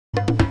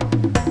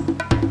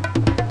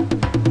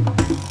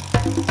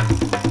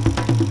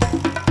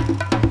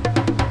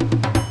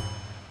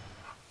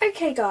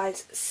Okay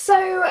guys,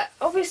 so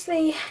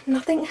obviously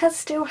nothing has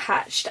still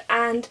hatched,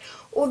 and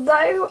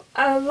although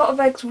a lot of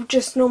eggs will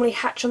just normally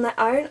hatch on their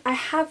own, I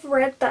have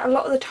read that a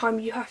lot of the time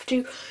you have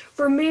to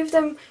remove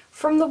them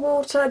from the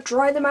water,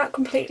 dry them out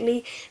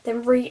completely,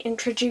 then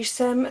reintroduce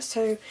them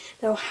so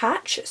they'll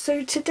hatch.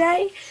 So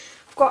today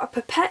I've got a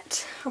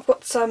pipette, I've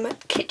got some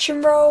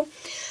kitchen roll,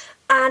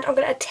 and I'm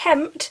going to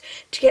attempt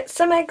to get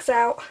some eggs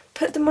out,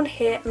 put them on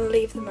here and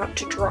leave them out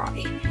to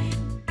dry.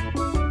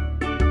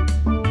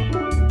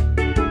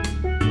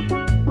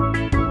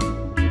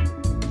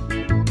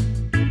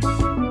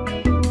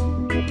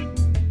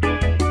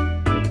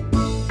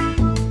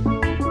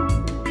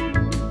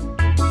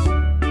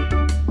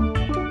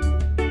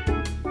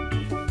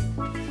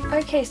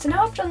 Okay, so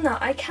now I've done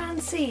that, I can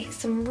see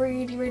some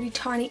really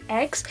tiny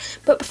eggs,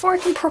 but before I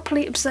can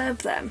properly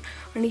observe them,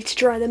 I need to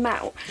dry them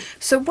out.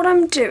 So what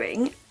I'm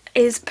doing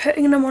is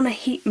putting them on a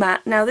heat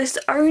mat. Now this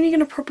is only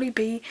going to probably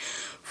be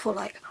for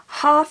like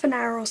half an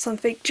hour or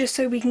something, just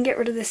so we can get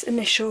rid of this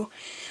initial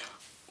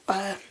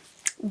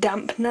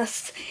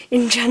dampness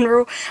in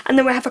general, and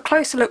then we'll have a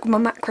closer look with my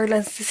macro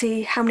lens to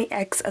see how many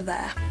eggs are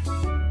there.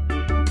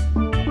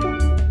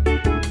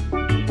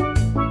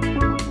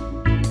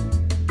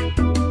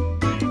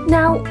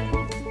 Now,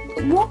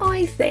 what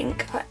I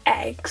think are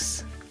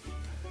eggs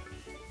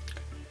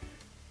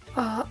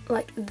are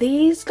like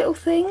these little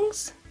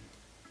things,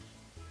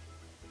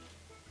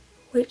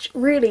 which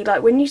really,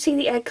 like when you see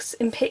the eggs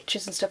in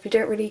pictures and stuff, you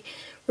don't really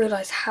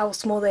realise how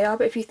small they are,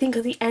 but if you think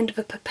of the end of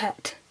a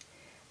pipette,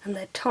 and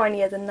they're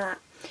tinier than that.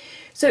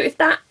 So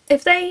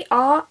if they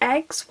are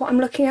eggs, what I'm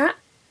looking at,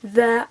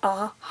 there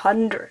are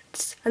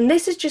hundreds. And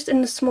this is just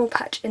in the small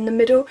patch in the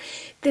middle.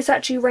 This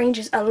actually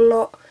ranges a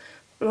lot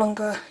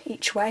longer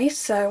each way,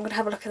 so I'm going to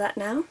have a look at that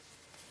now.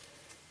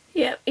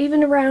 Yeah,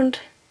 even around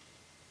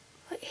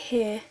like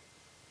here,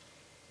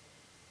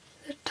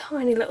 the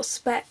tiny little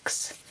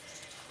specks.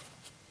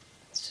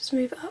 Let's just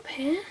move it up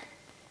here.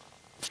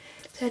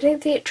 So I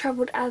don't think it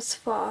travelled as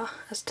far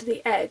as to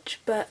the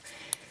edge, but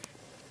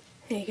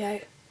there you go.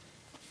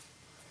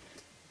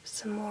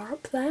 Some more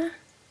up there.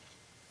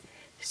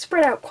 They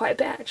spread out quite a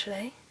bit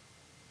actually.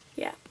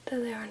 Yeah, there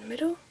they are in the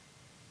middle.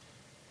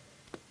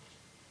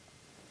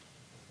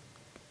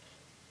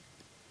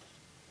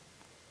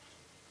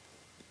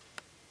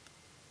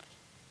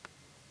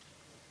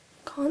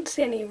 Can't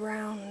see any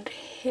around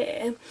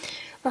here.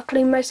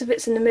 Luckily most of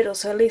it's in the middle,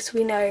 so at least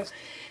we know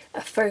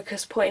a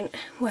focus point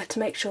where to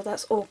make sure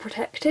that's all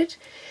protected.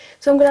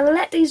 So I'm going to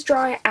let these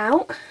dry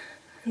out,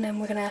 and then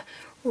we're going to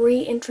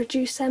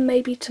reintroduce them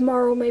maybe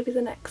tomorrow, maybe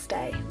the next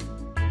day.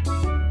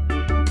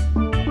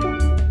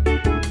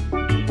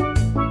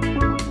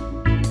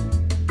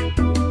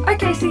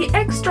 Okay, so the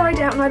eggs dried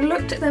out and I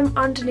looked at them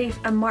underneath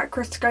a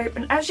microscope,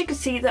 and as you can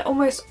see they're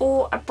almost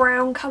all a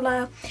brown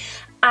colour,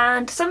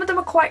 and some of them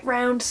are quite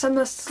round, some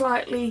are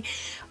slightly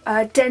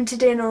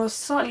dented in or a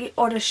slightly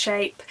odder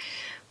shape,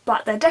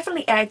 but they're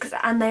definitely eggs,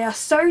 and they are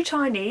so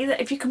tiny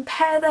that if you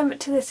compare them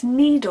to this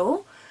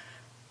needle,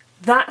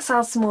 that's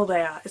how small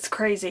they are. It's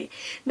crazy.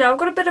 Now I've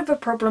got a bit of a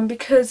problem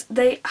because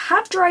they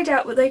have dried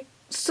out, but they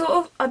sort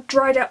of are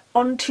dried out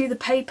onto the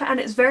paper, and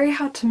it's very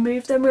hard to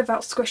move them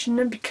without squishing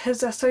them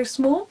because they're so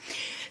small.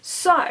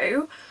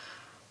 So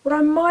what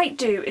I might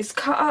do is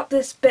cut up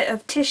this bit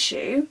of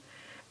tissue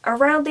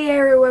around the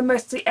area where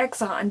most of the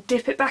eggs are and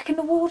dip it back in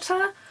the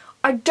water.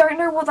 I don't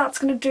know what that's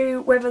going to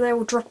do, whether they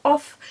will drop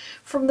off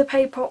from the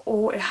paper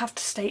or it'll have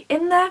to stay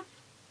in there,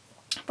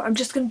 but I'm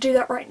just going to do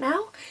that right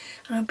now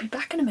and I'll be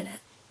back in a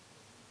minute.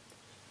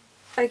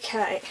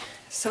 Okay,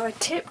 so I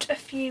tipped a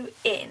few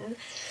in.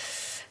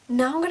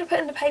 Now I'm going to put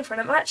in the paper,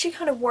 and I'm actually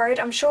kind of worried.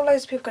 I'm sure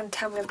loads of people are going to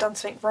tell me I've done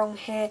something wrong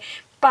here,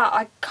 but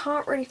I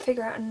can't really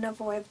figure out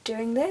another way of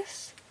doing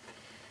this.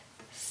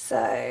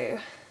 So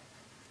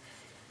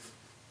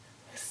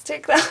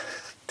stick that,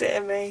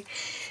 dear me,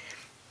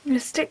 I'm going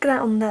to stick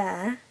that on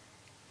there.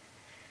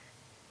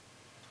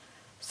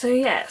 So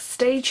yeah,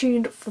 stay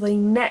tuned for the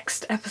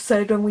next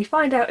episode when we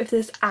find out if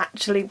this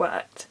actually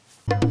worked.